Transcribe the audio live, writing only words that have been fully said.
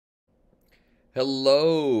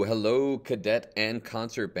Hello, hello, cadet and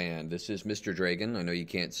concert band. This is Mr. Dragon. I know you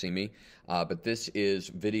can't see me, but this is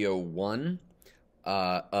video one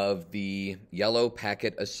of the yellow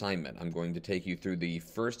packet assignment. I'm going to take you through the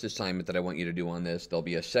first assignment that I want you to do on this. There'll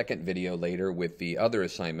be a second video later with the other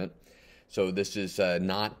assignment. So this is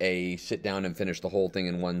not a sit down and finish the whole thing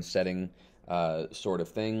in one setting sort of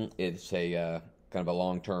thing. It's a kind of a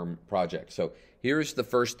long-term project. So here's the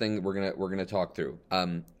first thing that we're gonna talk through.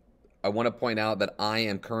 I want to point out that I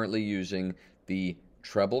am currently using the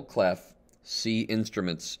treble clef C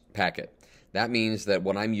instruments packet. That means that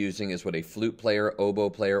what I'm using is what a flute player, oboe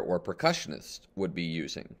player, or percussionist would be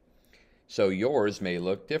using. So yours may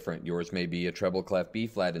look different. Yours may be a treble clef B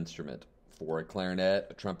flat instrument for a clarinet,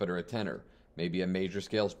 a trumpet, or a tenor. Maybe a major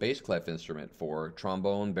scales bass clef instrument for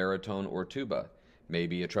trombone, baritone, or tuba.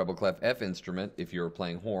 Maybe a treble clef F instrument if you're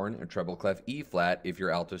playing horn, and treble clef E flat if you're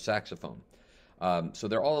alto saxophone. So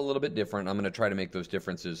they're all a little bit different. I'm going to try to make those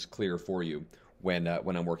differences clear for you when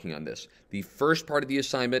I'm working on this. The first part of the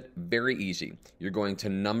assignment, very easy. You're going to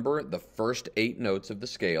number the first 8 notes of the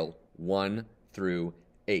scale, 1 through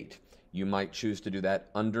 8. You might choose to do that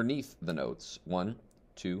underneath the notes. 1,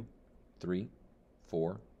 2, 3,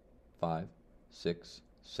 4, 5, 6,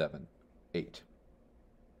 7, 8.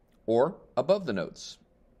 Or above the notes.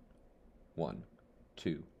 1,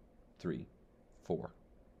 2, 3, 4,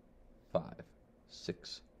 5,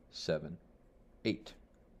 6, 7, 8.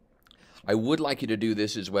 I would like you to do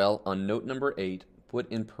this as well. On note number 8,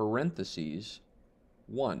 put in parentheses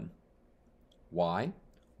 1. Why?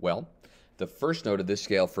 Well, the first note of this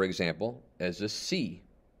scale, for example, is a C.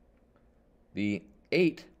 The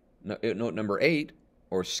note number 8,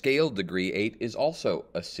 or scale degree 8, is also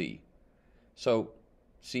a C. So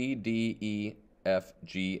C, D, E, F,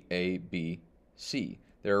 G, A, B, C.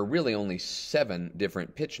 There are really only 7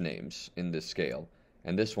 different pitch names in this scale,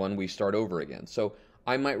 and this one we start over again. So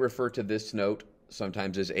I might refer to this note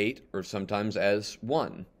sometimes as 8 or sometimes as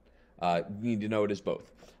 1. You need to know it as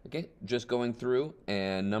both. Okay, just going through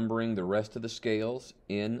and numbering the rest of the scales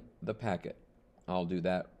in the packet. I'll do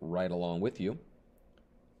that right along with you.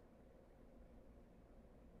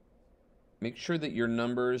 Make sure that your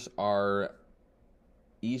numbers are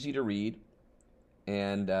easy to read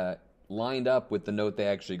and lined up with the note they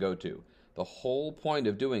actually go to. The whole point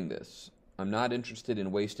of doing this, I'm not interested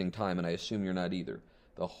in wasting time, and I assume you're not either.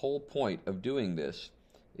 The whole point of doing this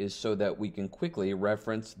is so that we can quickly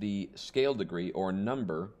reference the scale degree or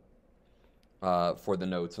number for the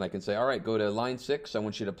notes. And I can say, all right, go to line 6. I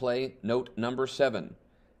want you to play note number 7.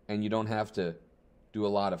 And you don't have to do a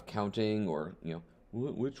lot of counting or,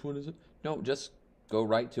 which one is it? No, just go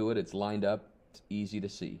right to it. It's lined up. It's easy to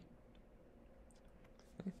see.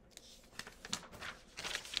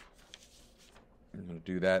 I'm going to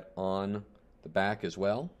do that on the back as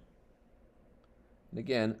well. And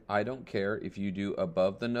again, I don't care if you do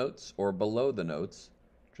above the notes or below the notes.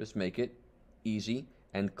 Just make it easy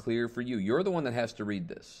and clear for you. You're the one that has to read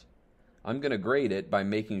this. I'm going to grade it by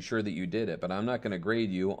making sure that you did it, but I'm not going to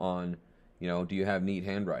grade you on, do you have neat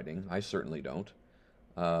handwriting? I certainly don't.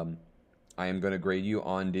 I am going to grade you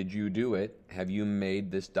on, did you do it? Have you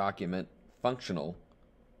made this document functional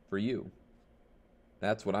for you?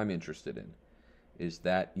 That's what I'm interested in, is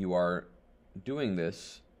that you are doing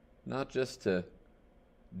this not just to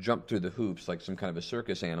jump through the hoops like some kind of a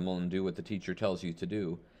circus animal and do what the teacher tells you to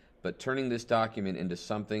do, but turning this document into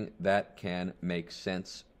something that can make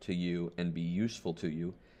sense to you and be useful to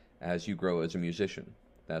you as you grow as a musician.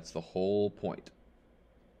 That's the whole point.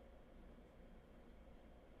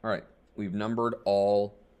 All right, we've numbered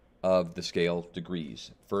all of the scale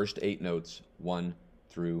degrees. First 8 notes, 1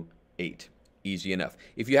 through 8. Easy enough.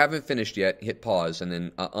 If you haven't finished yet, hit pause and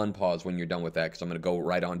then unpause when you're done with that, because I'm going to go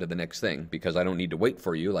right on to the next thing, because I don't need to wait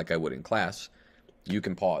for you like I would in class. You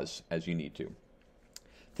can pause as you need to.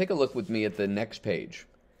 Take a look with me at the next page.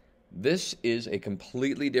 This is a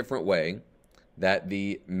completely different way that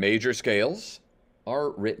the major scales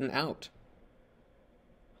are written out.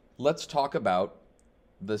 Let's talk about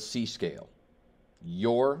the C scale,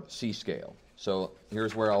 your C scale. So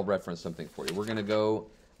here's where I'll reference something for you. We're going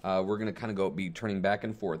to kind of be turning back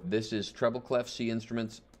and forth. This is treble clef C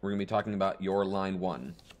instruments. We're going to be talking about your line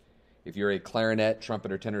 1. If you're a clarinet,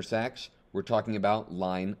 trumpet, or tenor sax, we're talking about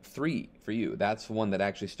line 3 for you. That's the one that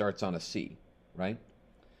actually starts on a C, right?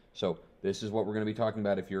 So this is what we're going to be talking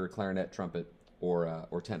about if you're a clarinet, trumpet,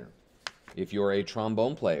 or tenor. If you're a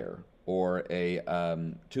trombone player or a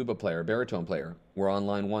tuba player, baritone player, we're on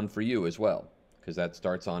line 1 for you as well, because that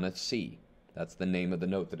starts on a C. That's the name of the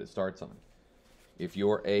note that it starts on. If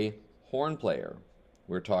you're a horn player,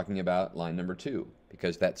 we're talking about line number 2,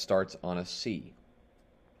 because that starts on a C.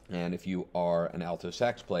 And if you are an alto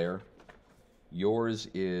sax player, yours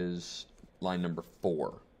is line number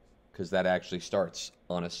 4, because that actually starts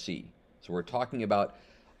on a C. So we're talking about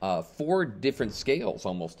 4 different scales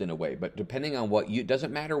almost in a way, but depending on what you,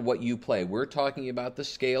 doesn't matter what you play, we're talking about the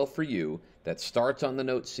scale for you that starts on the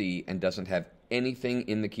note C and doesn't have anything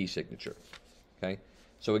in the key signature. Okay?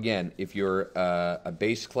 So again, if you're a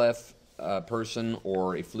bass clef person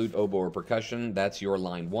or a flute, oboe, or percussion, that's your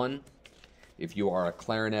line 1. If you are a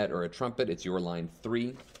clarinet or a trumpet, it's your line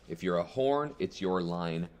 3. If you're a horn, it's your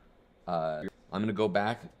line. I'm going to go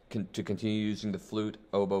back to continue using the flute,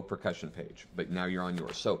 oboe, percussion page, but now you're on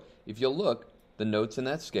yours. So if you look, the notes in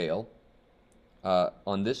that scale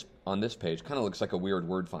on this page kind of looks like a weird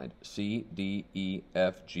word find. C, D, E,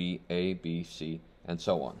 F, G, A, B, C, and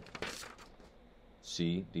so on.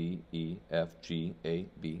 C, D, E, F, G, A,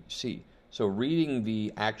 B, C. So reading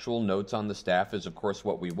the actual notes on the staff is, of course,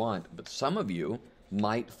 what we want, but some of you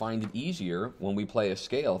might find it easier when we play a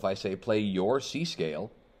scale, if I say play your C scale,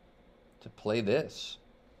 to play this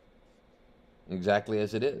exactly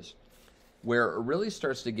as it is. Where it really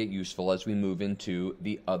starts to get useful as we move into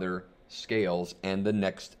the other scales and the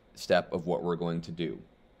next step of what we're going to do.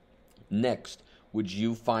 Next, would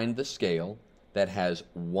you find the scale that has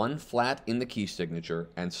 1 flat in the key signature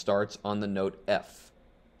and starts on the note F?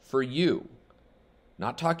 For you,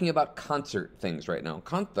 not talking about concert things right now.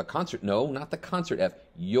 The concert, no, not the concert F,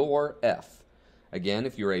 your F. Again,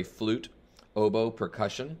 if you're a flute, oboe,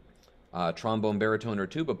 percussion, trombone, baritone, or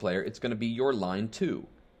tuba player, it's going to be your line 2.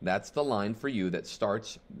 That's the line for you that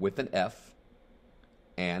starts with an F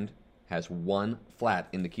and has 1 flat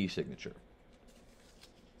in the key signature.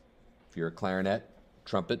 If you're a clarinet,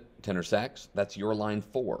 trumpet, tenor sax, that's your line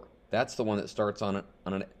 4. That's the one that starts on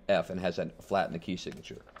an F and has a flat in the key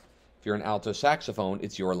signature. If you're an alto saxophone,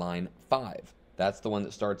 it's your line 5. That's the one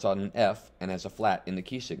that starts on an F and has a flat in the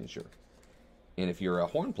key signature. And if you're a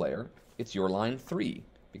horn player, it's your line 3,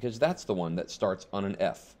 because that's the one that starts on an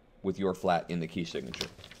F with your flat in the key signature.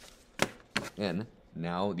 And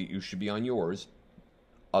now that you should be on yours,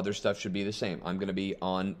 other stuff should be the same. I'm going to be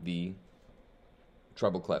on the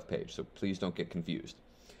treble clef page, so please don't get confused.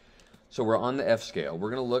 So we're on the F scale. We're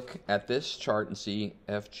going to look at this chart and see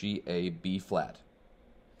F, G, A, B flat.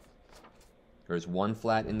 There's 1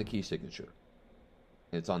 flat in the key signature.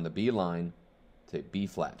 It's on the B line to B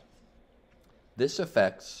flat. This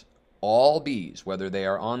affects all Bs, whether they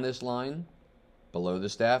are on this line, below the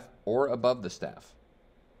staff, or above the staff.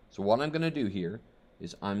 So what I'm going to do here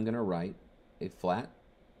is I'm going to write a flat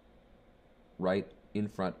right in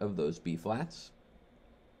front of those B flats.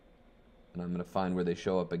 And I'm going to find where they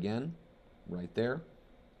show up again, right there.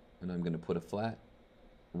 And I'm going to put a flat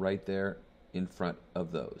right there in front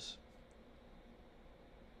of those.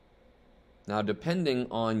 Now, depending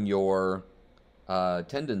on your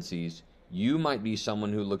tendencies, you might be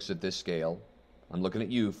someone who looks at this scale. I'm looking at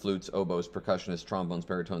you, flutes, oboes, percussionists, trombones,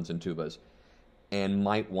 baritones, and tubas, and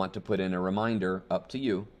might want to put in a reminder, up to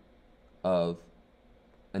you, of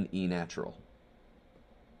an E natural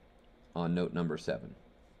on note number 7.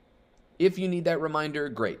 If you need that reminder,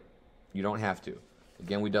 great. You don't have to.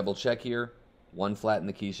 Again, we double check here. 1 flat in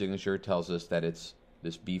the key signature tells us that it's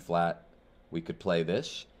this B flat. We could play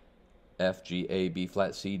this. F, G, A, B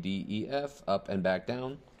flat, C, D, E, F, up and back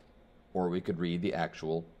down. Or we could read the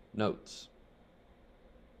actual notes.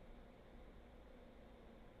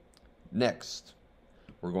 Next,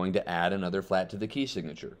 we're going to add another flat to the key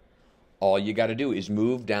signature. All you got to do is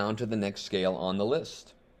move down to the next scale on the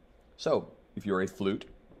list. So, if you're a flute,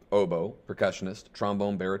 oboe, percussionist,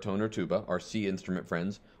 trombone, baritone, or tuba, our C instrument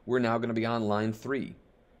friends, we're now going to be on line 3.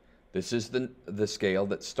 This is the scale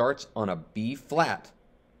that starts on a B flat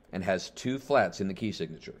and has 2 flats in the key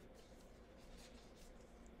signature.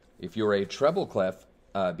 If you're a treble clef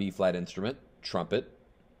B flat instrument, trumpet,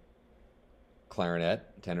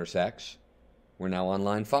 clarinet, tenor sax, we're now on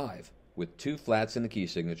line 5 with 2 flats in the key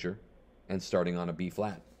signature and starting on a B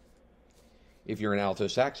flat. If you're an alto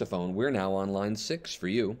saxophone, we're now on line 6 for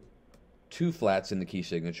you. 2 flats in the key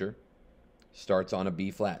signature, starts on a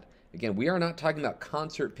B flat. Again, we are not talking about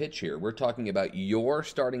concert pitch here. We're talking about your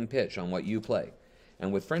starting pitch on what you play.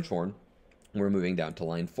 And with French horn, we're moving down to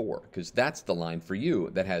line 4, because that's the line for you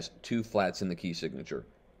that has 2 flats in the key signature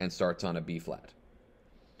and starts on a B flat.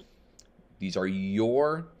 These are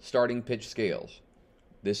your starting pitch scales.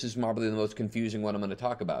 This is probably the most confusing one I'm going to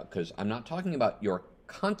talk about, because I'm not talking about your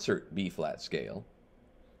concert B flat scale.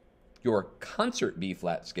 Your concert B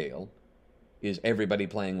flat scale is everybody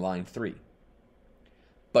playing line 3.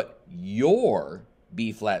 But your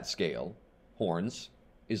B flat scale, horns,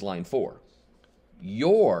 is line 4.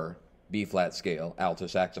 Your B flat scale, alto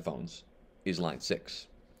saxophones, is line 6.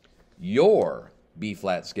 Your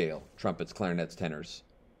B-flat scale, trumpets, clarinets, tenors,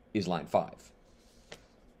 is line 5.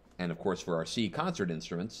 And of course, for our C concert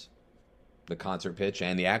instruments, the concert pitch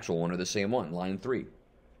and the actual one are the same one, line 3.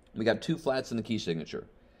 We got 2 flats in the key signature.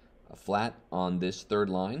 A flat on this third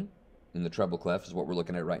line in the treble clef is what we're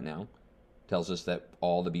looking at right now. Tells us that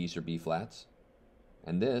all the B's are B flats.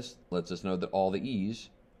 And this lets us know that all the E's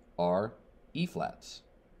are E flats.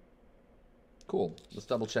 Cool. Let's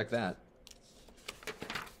double check that.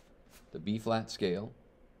 The B flat scale,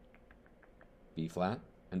 B flat,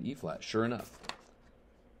 and E flat. Sure enough.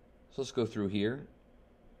 So let's go through here.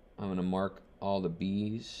 I'm going to mark all the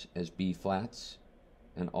B's as B flats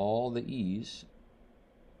and all the E's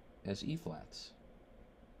as E flats.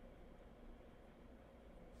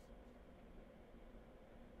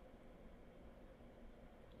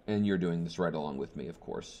 And you're doing this right along with me, of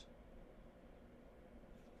course.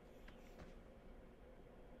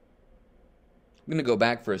 I'm going to go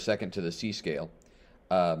back for a second to the C scale.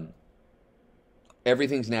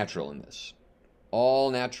 Everything's natural in this. All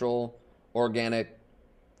natural, organic,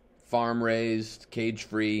 farm-raised,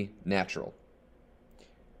 cage-free, natural.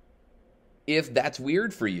 If that's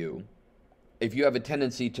weird for you, if you have a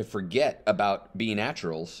tendency to forget about B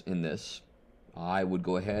naturals in this, I would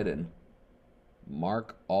go ahead and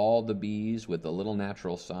mark all the B's with the little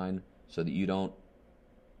natural sign so that you don't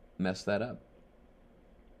mess that up.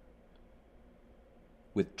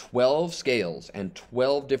 With 12 scales and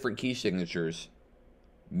 12 different key signatures,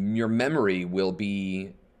 your memory will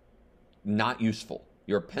be not useful.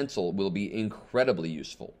 Your pencil will be incredibly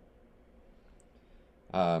useful.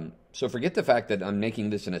 So forget the fact that I'm making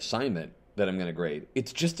this an assignment that I'm going to grade.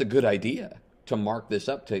 It's just a good idea to mark this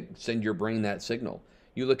up, to send your brain that signal.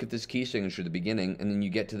 You look at this key signature at the beginning, and then you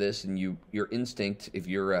get to this, and your instinct, if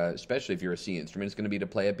you're especially if you're a C instrument, is going to be to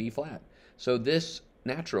play a B flat. So this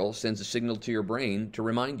natural sends a signal to your brain to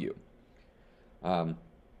remind you.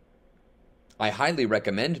 I highly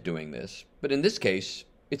recommend doing this, but in this case,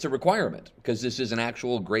 it's a requirement because this is an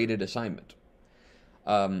actual graded assignment.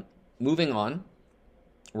 Moving on,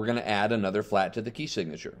 we're going to add another flat to the key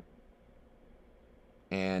signature.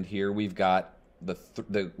 And here we've got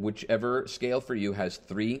the whichever scale for you has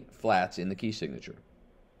 3 flats in the key signature.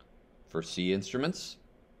 For C instruments,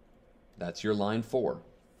 that's your line 4.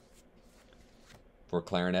 For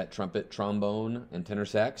clarinet, trumpet, trombone, and tenor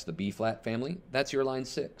sax, the B flat family, that's your line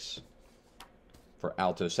 6. For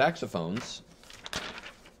alto saxophones,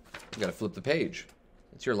 you got to flip the page.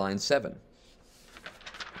 It's your line 7.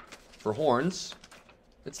 For horns,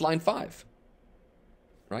 it's line 5.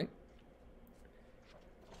 Right?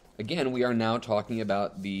 Again, we are now talking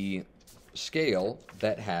about the scale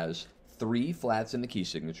that has 3 flats in the key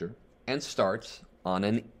signature and starts on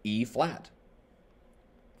an E flat.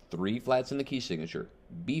 3 flats in the key signature,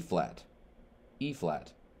 B flat, E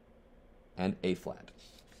flat, and A flat.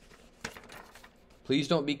 Please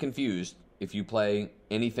don't be confused if you play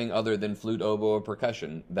anything other than flute, oboe, or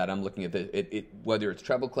percussion that I'm looking at. Whether it's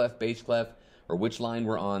treble clef, bass clef, or which line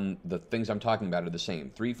we're on, the things I'm talking about are the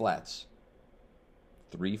same. 3 flats.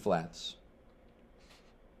 3 flats.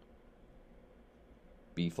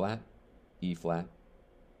 B flat, E flat,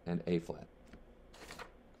 and A flat.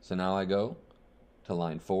 So now I go to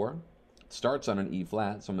line 4. It starts on an E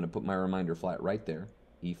flat, so I'm going to put my reminder flat right there.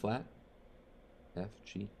 E flat, F,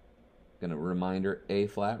 G. Going to reminder A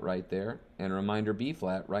flat right there, and reminder B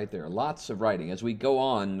flat right there. Lots of writing. As we go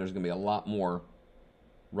on, there's going to be a lot more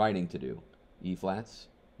writing to do. E flats,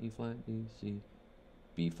 E flat, E, C,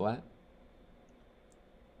 B flat,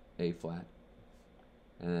 A flat,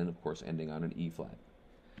 and then of course ending on an E flat.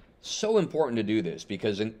 So important to do this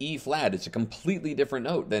because an E flat is a completely different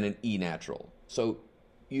note than an E natural. So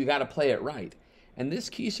you got to play it right. And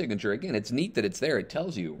this key signature, again, it's neat that it's there. It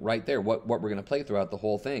tells you right there what we're going to play throughout the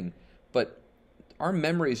whole thing. But our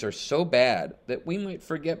memories are so bad that we might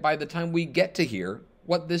forget by the time we get to here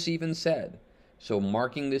what this even said. So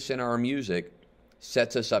marking this in our music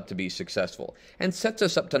sets us up to be successful and sets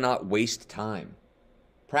us up to not waste time.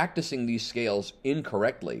 Practicing these scales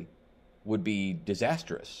incorrectly would be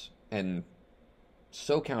disastrous and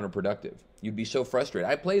so counterproductive. You'd be so frustrated.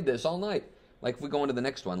 I played this all night. Like if we go into the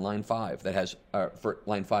next one, line 5, that has for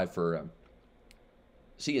line 5 for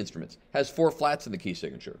C instruments, has 4 flats in the key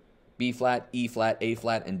signature: B flat, E flat, A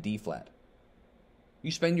flat, and D flat.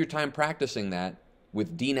 You spend your time practicing that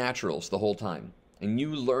with D naturals the whole time, and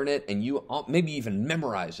you learn it, and you maybe even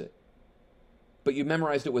memorize it. But you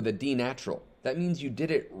memorized it with a D natural. That means you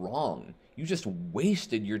did it wrong. You just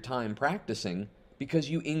wasted your time practicing because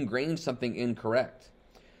you ingrained something incorrect.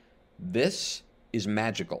 This is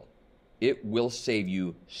magical. It will save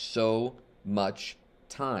you so much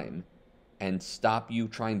time and stop you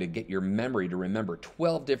trying to get your memory to remember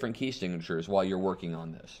 12 different key signatures while you're working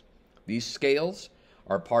on this. These scales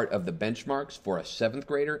are part of the benchmarks for a 7th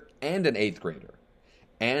grader and an 8th grader.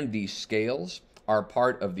 And these scales are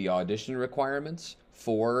part of the audition requirements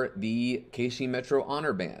for the KC Metro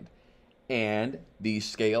Honor Band. And these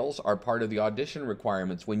scales are part of the audition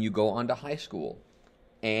requirements when you go on to high school.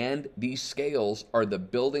 And these scales are the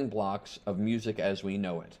building blocks of music as we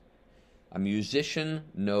know it. A musician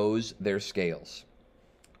knows their scales.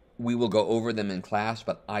 We will go over them in class,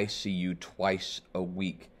 but I see you twice a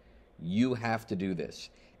week. You have to do this.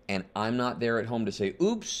 And I'm not there at home to say,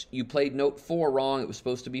 oops, you played note 4 wrong, it was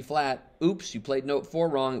supposed to be flat. Oops, you played note 4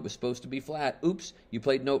 wrong, it was supposed to be flat. Oops, you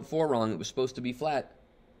played note 4 wrong, it was supposed to be flat.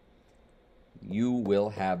 You will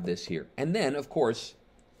have this here. And then, of course,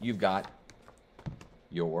 you've got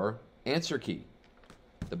your answer key.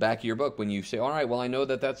 The back of your book, when you say, all right, well, I know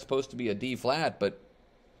that that's supposed to be a D flat, but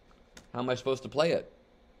how am I supposed to play it?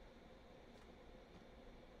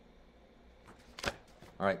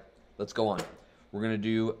 All right, let's go on. We're going to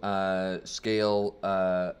do the scale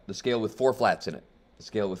with 4 flats in it. The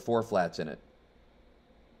scale with 4 flats in it.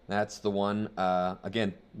 That's the one,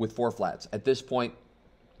 again, with 4 flats. At this point,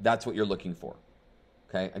 that's what you're looking for.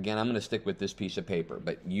 Okay, again, I'm going to stick with this piece of paper,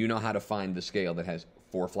 but you know how to find the scale that has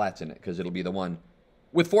 4 flats in it, because it'll be the one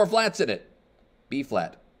with 4 flats in it. B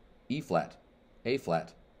flat, E flat, A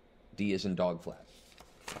flat, D is in dog flat.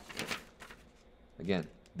 Again,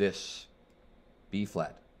 this B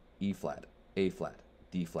flat, E flat, A flat,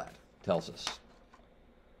 D flat tells us.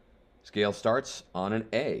 Scale starts on an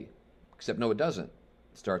A, except no, it doesn't.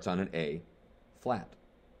 It starts on an A flat,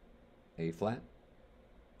 A flat,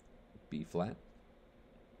 B flat,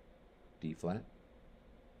 D flat,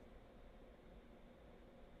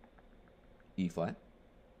 E flat,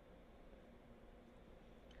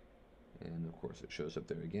 and of course it shows up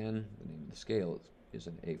there again. The name of the scale is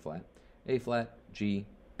an A flat, G,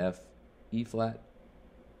 F, E flat,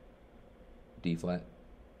 D flat.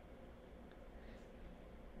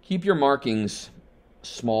 Keep your markings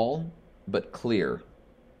small but clear.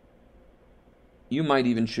 You might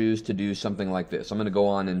even choose to do something like this. I'm going to go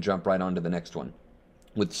on and jump right on to the next one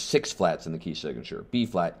with 6 flats in the key signature. B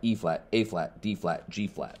flat, E flat, A flat, D flat, G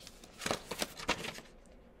flat.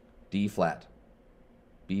 D flat,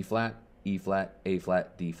 B flat, E flat, A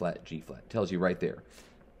flat, D flat, G flat. Tells you right there.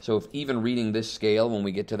 So if even reading this scale when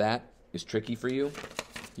we get to that is tricky for you,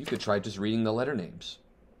 you could try just reading the letter names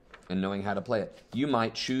and knowing how to play it. You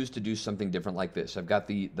might choose to do something different like this. I've got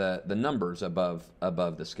the numbers above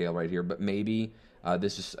the scale right here, but maybe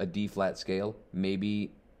this is a D flat scale.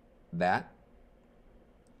 Maybe that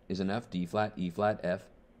is enough. D flat, E flat, F,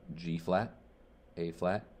 G flat, A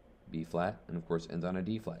flat, B flat, and of course ends on a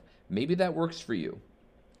D flat. Maybe that works for you.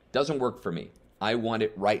 Doesn't work for me. I want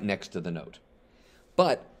it right next to the note.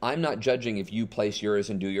 But I'm not judging if you place yours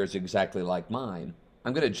and do yours exactly like mine.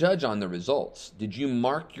 I'm going to judge on the results. Did you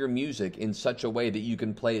mark your music in such a way that you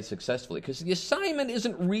can play it successfully? Because the assignment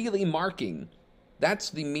isn't really marking. That's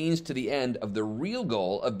the means to the end of the real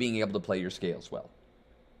goal of being able to play your scales well.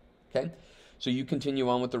 Okay? So you continue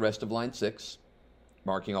on with the rest of line 6,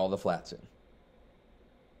 marking all the flats in.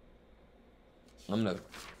 I'm going to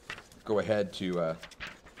go ahead to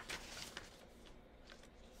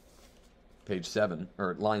page 7,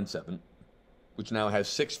 or line 7, which now has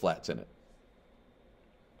 6 flats in it.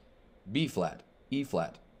 B flat, E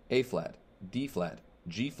flat, A flat, D flat,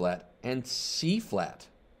 G flat, and C flat.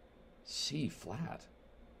 C flat.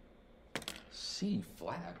 C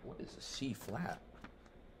flat? What is a C flat?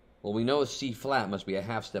 Well, we know a C flat must be a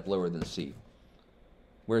half step lower than C.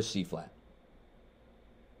 Where's C flat?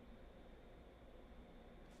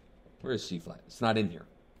 Where is C flat? It's not in here.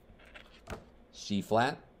 C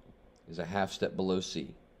flat is a half step below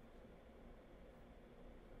C.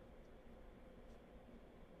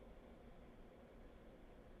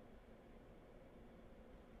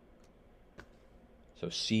 So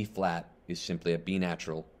C flat is simply a B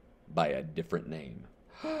natural by a different name.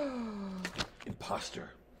 Imposter.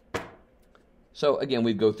 So again,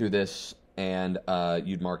 we'd go through this and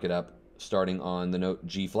you'd mark it up starting on the note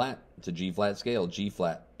G flat. It's a G flat scale. G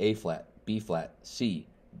flat, A flat, B flat, C,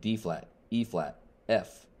 D flat, E flat,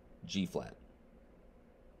 F, G flat.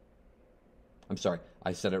 I'm sorry,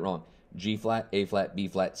 I said it wrong. G flat, A flat, B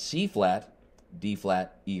flat, C flat, D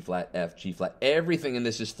flat, E flat, F, G flat. Everything in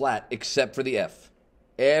this is flat except for the F.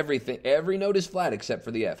 Everything, every note is flat except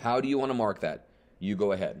for the F. How do you want to mark that? You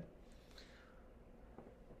go ahead.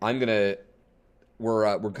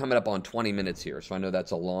 We're coming up on 20 minutes here, so I know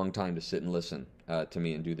that's a long time to sit and listen to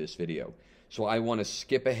me and do this video. So I want to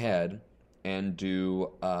skip ahead and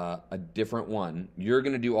do a different one. You're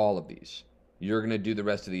going to do all of these. You're going to do the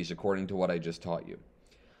rest of these according to what I just taught you.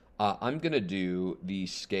 I'm going to do the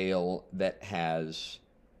scale that has,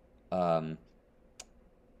 let's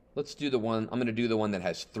do the one, I'm going to do the one that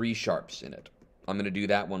has 3 sharps in it. I'm going to do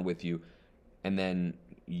that one with you, and then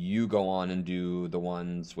you go on and do the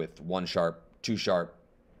ones with 1 sharp, 2 sharp,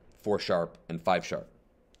 4 sharp, and 5 sharp.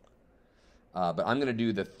 But I'm going to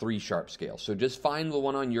do the 3 sharp scale. So just find the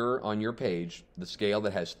one on your page, the scale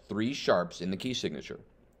that has 3 sharps in the key signature.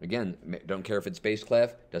 Again, don't care if it's bass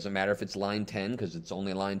clef, doesn't matter if it's line 10, because it's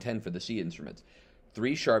only line 10 for the C instruments.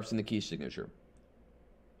 3 sharps in the key signature.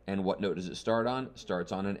 And what note does it start on? It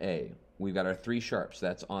starts on an A. We've got our 3 sharps.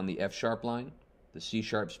 That's on the F sharp line, the C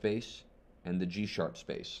sharp space, and the G sharp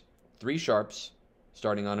space. 3 sharps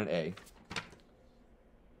starting on an A.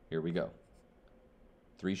 Here we go.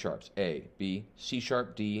 3 sharps. A, B, C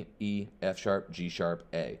sharp, D, E, F sharp, G sharp,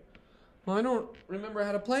 A. Well, I don't remember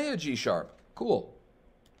how to play a G sharp. Cool.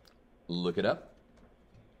 Look it up.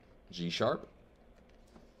 G sharp.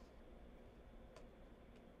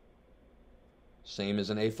 Same as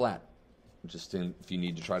an A flat. Just if you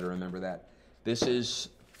need to try to remember that. This is,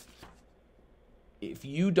 if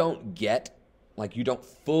you don't get, like you don't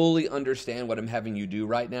fully understand what I'm having you do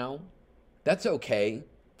right now, that's okay.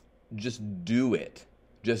 Just do it.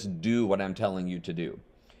 Just do what I'm telling you to do.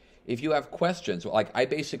 If you have questions, like I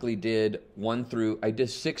basically did I did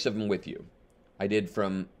 6 of them with you. I did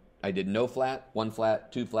no flat, 1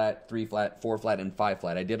 flat, 2 flat, 3 flat, 4 flat, and 5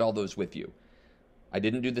 flat. I did all those with you. I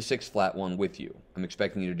didn't do the 6 flat one with you. I'm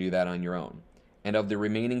expecting you to do that on your own. And of the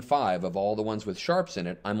remaining 5, of all the ones with sharps in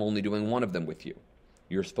it, I'm only doing 1 of them with you.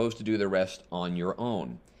 You're supposed to do the rest on your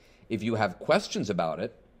own. If you have questions about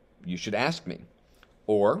it, you should ask me.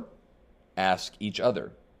 Or ask each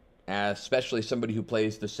other. Especially somebody who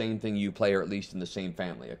plays the same thing you play, or at least in the same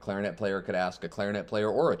family. A clarinet player could ask a clarinet player,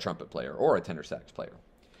 or a trumpet player, or a tenor sax player.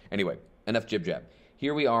 Anyway, enough jib-jab.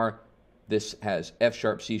 Here we are. This has F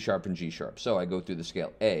sharp, C sharp, and G sharp. So I go through the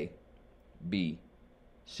scale. A, B,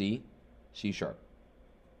 C, C sharp.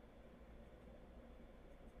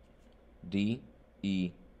 D,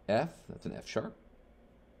 E, F. That's an F sharp.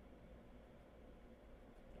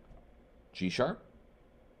 G sharp.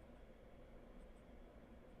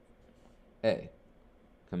 A.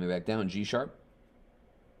 Coming back down, G sharp.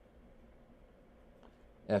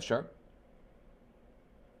 F sharp.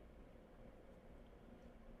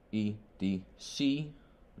 E, D, C.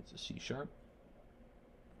 That's a C sharp.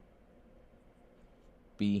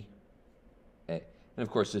 B, A. And of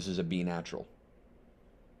course, this is a B natural.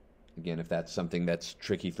 Again, if that's something that's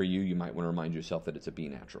tricky for you, you might want to remind yourself that it's a B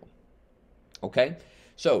natural. Okay?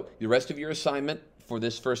 So, the rest of your assignment for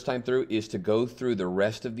this first time through is to go through the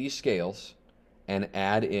rest of these scales and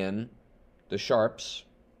add in the sharps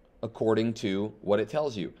according to what it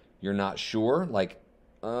tells you. You're not sure, like,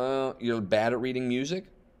 you're bad at reading music?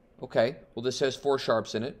 Okay, well, this has 4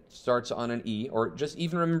 sharps in it. Starts on an E, or just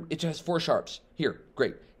even remember, it has 4 sharps. Here,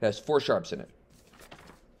 great. It has 4 sharps in it.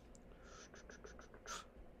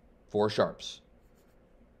 4 sharps.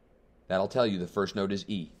 That'll tell you the first note is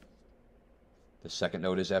E. The second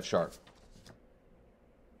note is F sharp.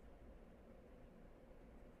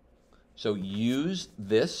 So use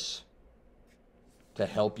this to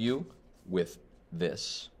help you with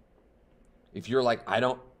this. If you're like, I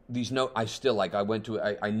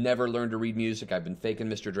never learned to read music. I've been faking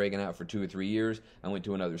Mr. Dragan out for 2 or 3 years. I went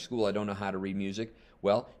to another school. I don't know how to read music.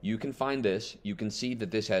 Well, you can find this. You can see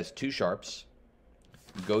that this has 2 sharps.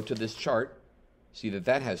 Go to this chart. See that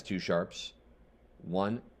that has 2 sharps.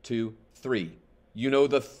 1, 2, 3. You know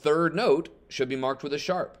the third note should be marked with a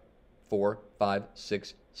sharp. 4, 5,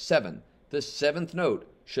 6, 7. The 7th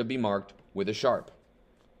note should be marked with a sharp.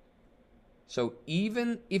 So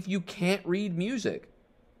even if you can't read music,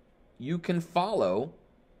 you can follow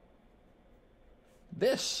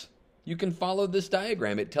this. You can follow this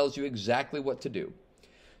diagram. It tells you exactly what to do.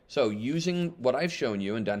 So using what I've shown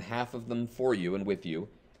you and done half of them for you and with you,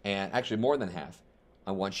 and actually more than half,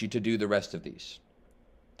 I want you to do the rest of these.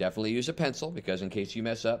 Definitely use a pencil, because in case you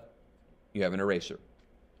mess up, you have an eraser.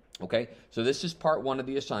 Okay, so this is part 1 of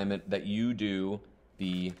the assignment, that you do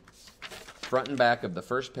the front and back of the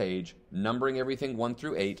first page, numbering everything 1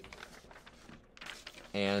 through 8,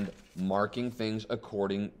 and marking things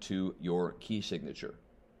according to your key signature.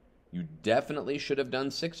 You definitely should have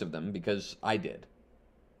done 6 of them, because I did,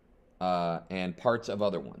 and parts of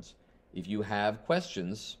other ones. If you have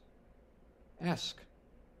questions, ask.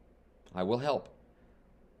 I will help.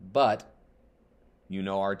 But you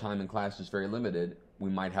know our time in class is very limited. We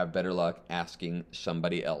might have better luck asking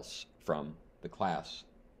somebody else from the class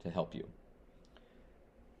to help you.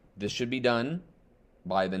 This should be done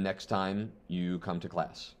by the next time you come to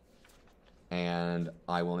class. And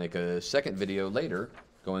I will make a second video later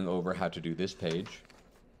going over how to do this page,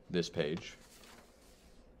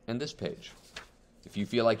 and this page. If you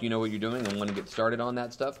feel like you know what you're doing and want to get started on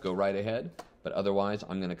that stuff, go right ahead. But otherwise,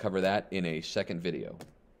 I'm going to cover that in a second video.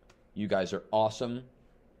 You guys are awesome.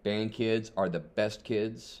 Band kids are the best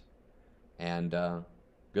kids. And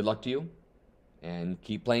good luck to you. And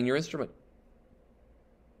keep playing your instrument.